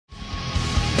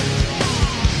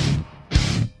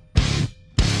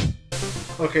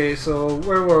Okay, so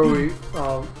where were we?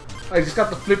 I just got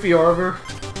the flippy armor.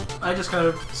 I just kind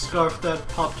of scarfed that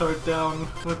Pop-Tart down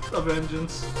with a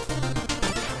vengeance.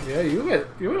 Yeah, you went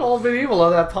all medieval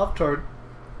on that Pop-Tart.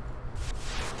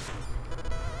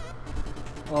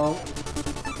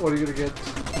 What are you gonna get?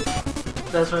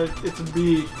 That's right, it's a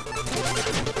B.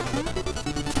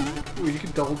 Ooh, you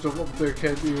can double jump up there,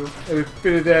 can't you? And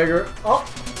Infinite Dagger. Oh!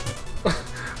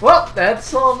 Well, that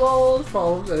solved all those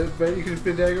problems. I bet you can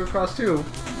Infinite Dagger across too.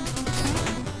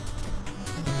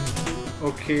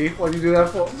 Okay, why do you do that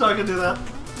for? So I can do that.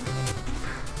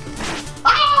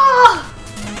 Ah!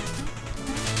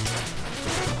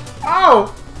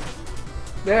 Ow!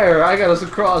 There, I got us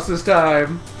across this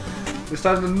time. This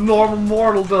time the normal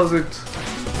mortal does it.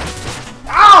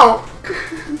 Ow!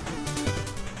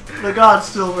 The god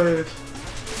still made it.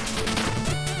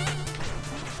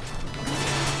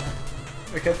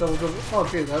 I can't double jump. Oh,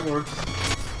 okay, that works.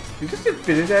 You just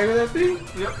Infinite Dagger that thing?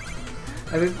 Yep.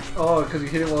 I didn't. Oh, because you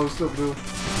hit it while it was still blue.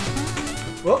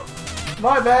 Well,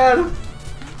 my bad.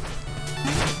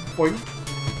 Boing.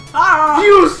 Ah!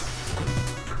 Use!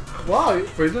 Wow,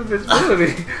 freeze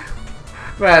invisibility.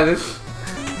 Man, this.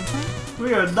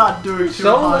 We are not doing too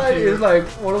Shovel hot Knight here. is like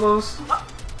one of those.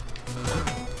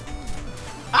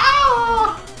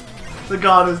 Ah! The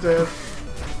god is dead.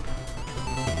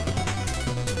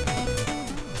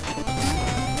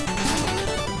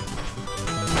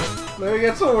 Let me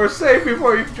get somewhere safe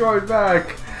before you join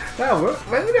back. Now,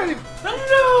 where did I?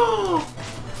 No!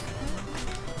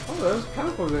 Oh, there's a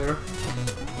path over there.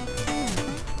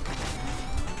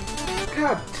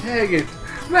 God dang it.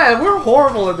 Man, we're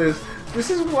horrible at this. This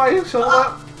is why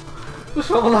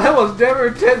Shovel Knight was never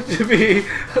intended to be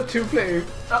a two-player.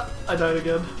 I died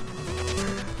again.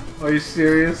 Are you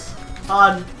serious?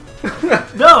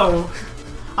 No!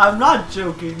 I'm not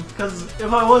joking, because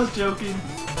if I was joking,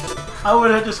 I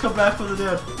would have just come back from the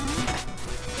dead.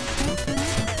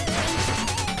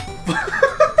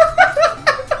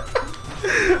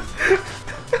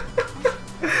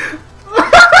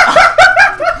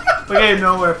 We're getting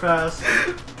nowhere fast.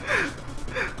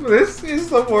 This is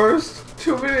the worst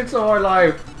 2 minutes of our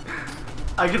life.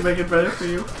 I can make it better for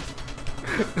you.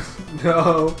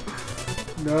 No.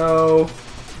 No.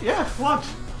 Yeah, watch.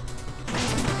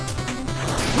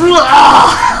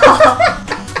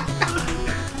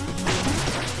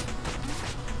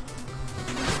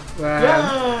 Man.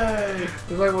 Yay!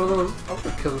 It's like one of those. I'm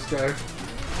gonna kill this guy.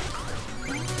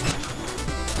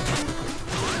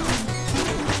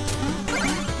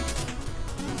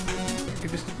 You can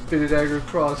just spin a dagger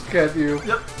across, can't you?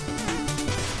 Yep.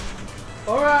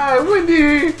 Alright,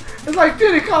 Windy! It's like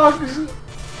Diddy Kong's.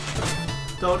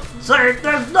 Don't say it,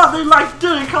 there's nothing like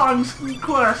Diddy Kong's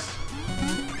Quest!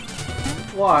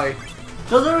 Why?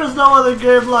 Because there is no other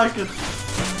game like it.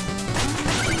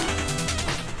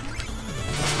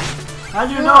 And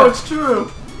you know it's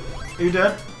true. Are you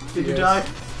dead? Did you die?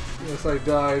 Yes, I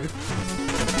died.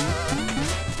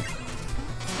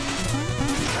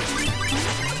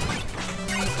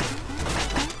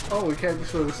 Oh, we can't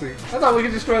destroy this thing. I thought we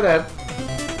could destroy that.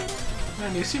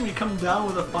 Man, you see me come down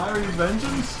with a fiery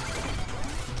vengeance?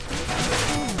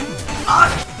 Ah!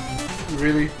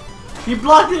 Really? He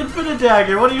blocked the Infinite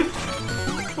Dagger. What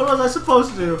was I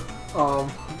supposed to do?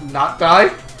 Not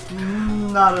die?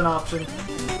 Not an option.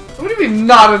 What do you mean,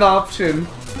 not an option?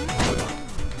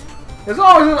 There's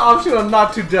always an option of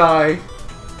not to die.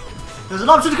 There's an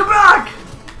option to come back!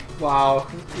 Wow,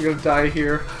 you're gonna die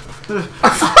here.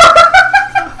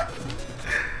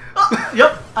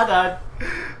 Yep, I died.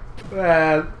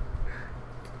 Man.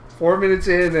 4 minutes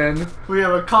in and... We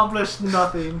have accomplished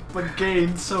nothing, but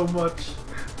gained so much.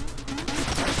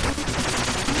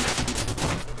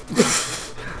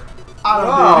 I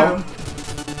don't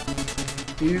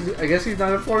need him. I guess he's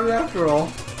not important after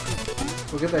all.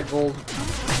 We'll get that gold.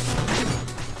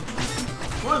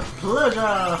 With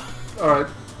pleasure! Alright,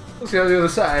 let's go to the other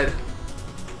side.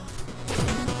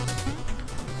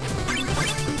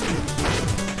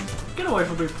 Get away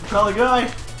from me, propeller guy!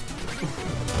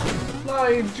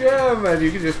 Flying gem, and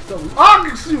you can just...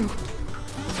 Oh,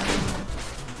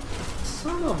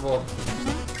 son of a...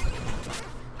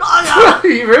 Oh,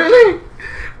 yeah. Really?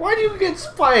 Why do you get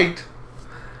spiked?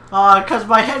 Cause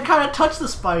my head kind of touched the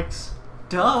spikes.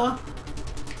 Duh.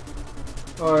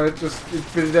 Alright, just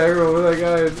Infinite Dagger over that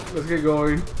guy and let's get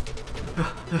going.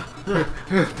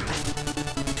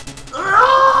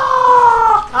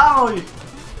 Owie!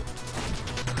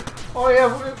 Oh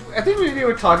yeah, I think we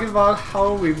were talking about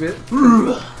how we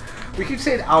we keep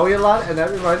saying owie a lot, and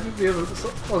that reminds me of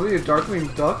was it a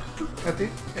Darkwing Duck? I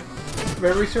think, if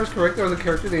memory serves correct, there was a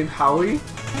character named Howie,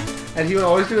 and he would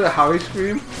always do the Howie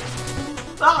scream.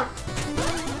 Ah.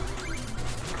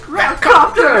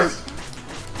 Yes!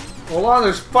 Hold on,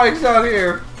 there's spikes down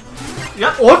here.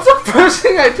 Yep. What's the first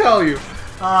thing I tell you?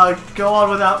 Go on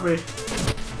without me.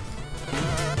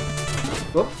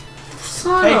 Whoop.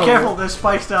 Son Hey, of careful, there's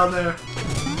spikes down there.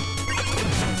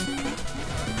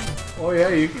 Oh yeah,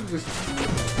 you can just...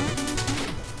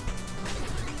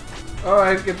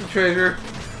 Alright, get the treasure.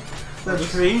 The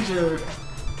treasure.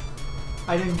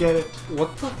 I didn't get it.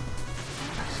 What the? I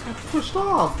just got pushed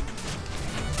off.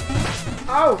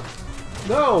 Ow!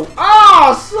 No!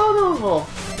 Ah, son of a...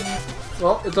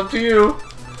 Well, it's up to you.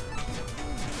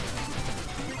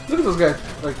 Look at those guys.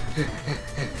 Like...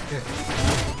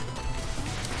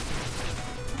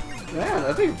 Man,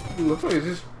 I think it looks like it's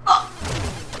just...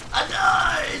 I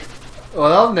died!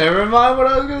 Well, never mind what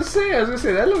I was gonna say. I was gonna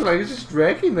say that looks like it's just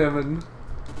wrecking them and...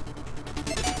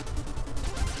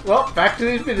 Well, back to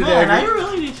the infinity Man, dagger. I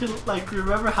really need to like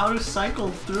remember how to cycle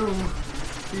through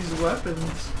these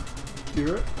weapons.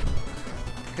 Do it?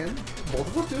 Can both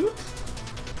of us do it?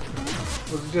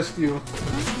 Or is it just you?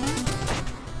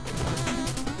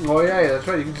 Oh yeah, that's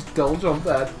right, you can just double jump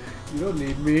that. You don't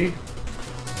need me.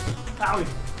 Owie.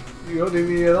 You don't need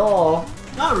me at all.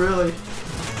 Not really.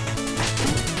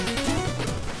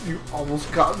 You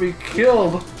almost got me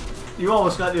killed. You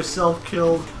almost got yourself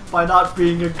killed by not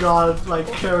being a god-like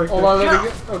character. Hold on, let me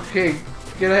get... Okay,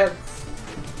 get ahead.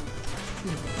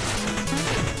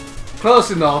 Close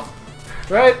enough.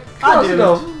 Right? Close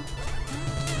enough.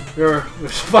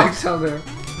 There's spikes down there.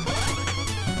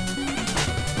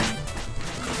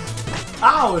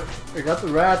 Ow! I got the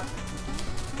rat.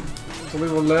 There's only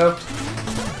one left.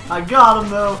 I got him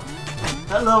though.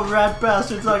 That little rat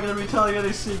bastard's not gonna be telling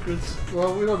any secrets.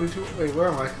 Well, we don't need to... Wait, where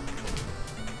am I?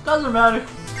 Doesn't matter.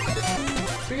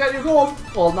 We got your gold!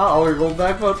 Well, not all your gold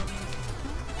back, but...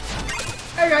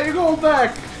 I got your gold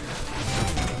back!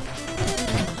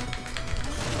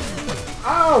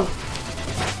 Ow!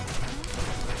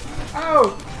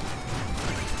 Ow!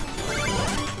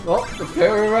 Well, the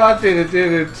fairy rod did it,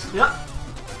 did it? Yep.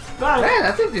 Got it. Man,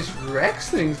 I think this wrecks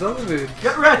things, doesn't it?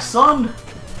 Get wrecked, son!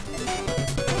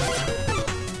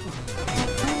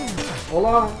 Hold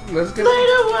on, let's get...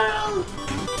 Later, well!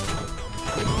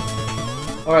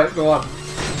 Alright, go on.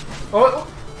 Oh!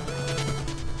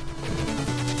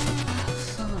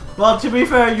 Well, to be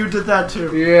fair, you did that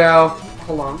too. Yeah.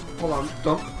 Hold on.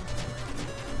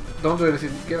 Don't do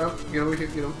anything. Get up. Get over here.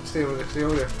 Get up. Stay over there. Stay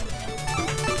over there.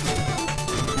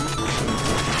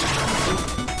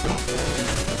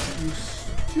 You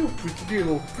stupid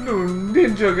little blue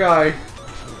ninja guy.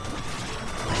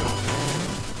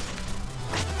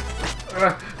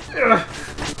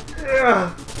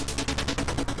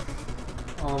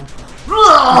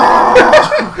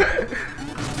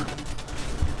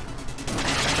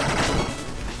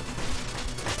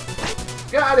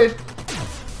 Got it!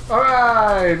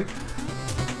 Alright!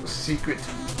 Secret.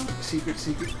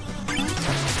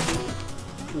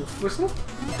 Wolf whistle?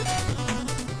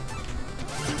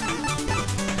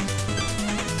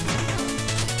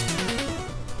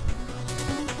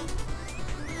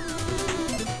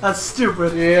 That's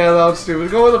stupid. Yeah, that was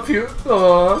stupid. Go with a pew.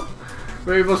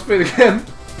 Rainbow spin again.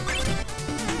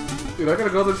 You're not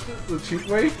gonna go the cheap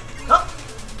way? Oh.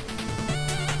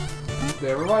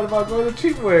 Never mind about going the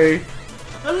cheap way.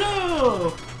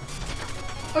 Hello!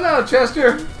 Hello,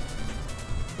 Chester!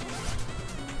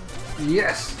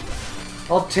 Yes!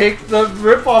 I'll take the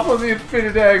rip off of the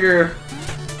infinity dagger!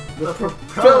 The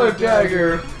propeller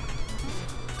dagger!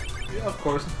 Yeah, of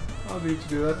course. I don't need to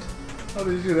do that. I don't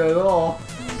need to do that at all.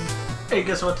 Hey,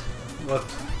 guess what? What?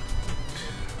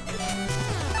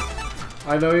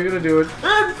 I know you're gonna do it.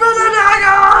 Infinite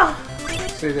dagger!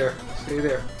 Stay there. Stay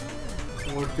there.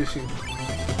 More fishing.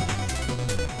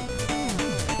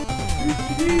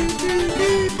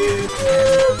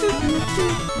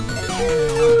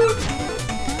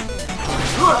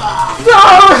 No!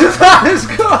 It's not as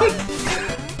good!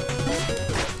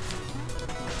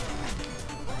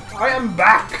 I am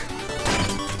back!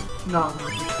 No.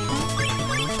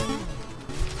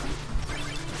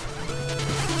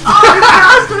 Oh, you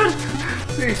bastard!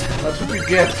 See, that's what you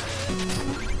get.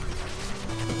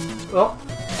 Oh.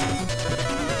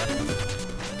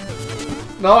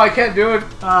 No, I can't do it.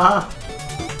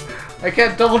 I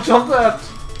can't double jump that.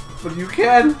 But you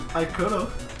can. I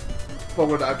could've. But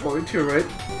we're not going to, right?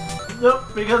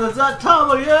 Nope, because it's that time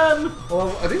again!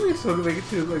 Well, I think we can still make it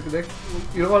to like the next.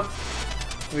 You know what?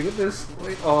 Let me get this.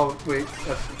 Wait. Oh, wait.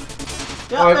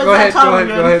 Yeah, Alright, it's go that ahead. time Go ahead.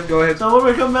 again. Go ahead. Go ahead. So when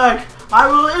we come back, I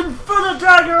will infinite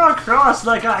dagger across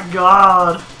like a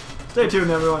god. Stay tuned,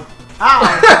 everyone.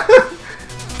 Ow!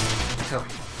 Tell me.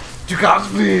 You gods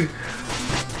bleed.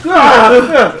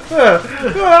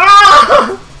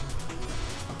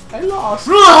 I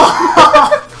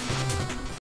lost.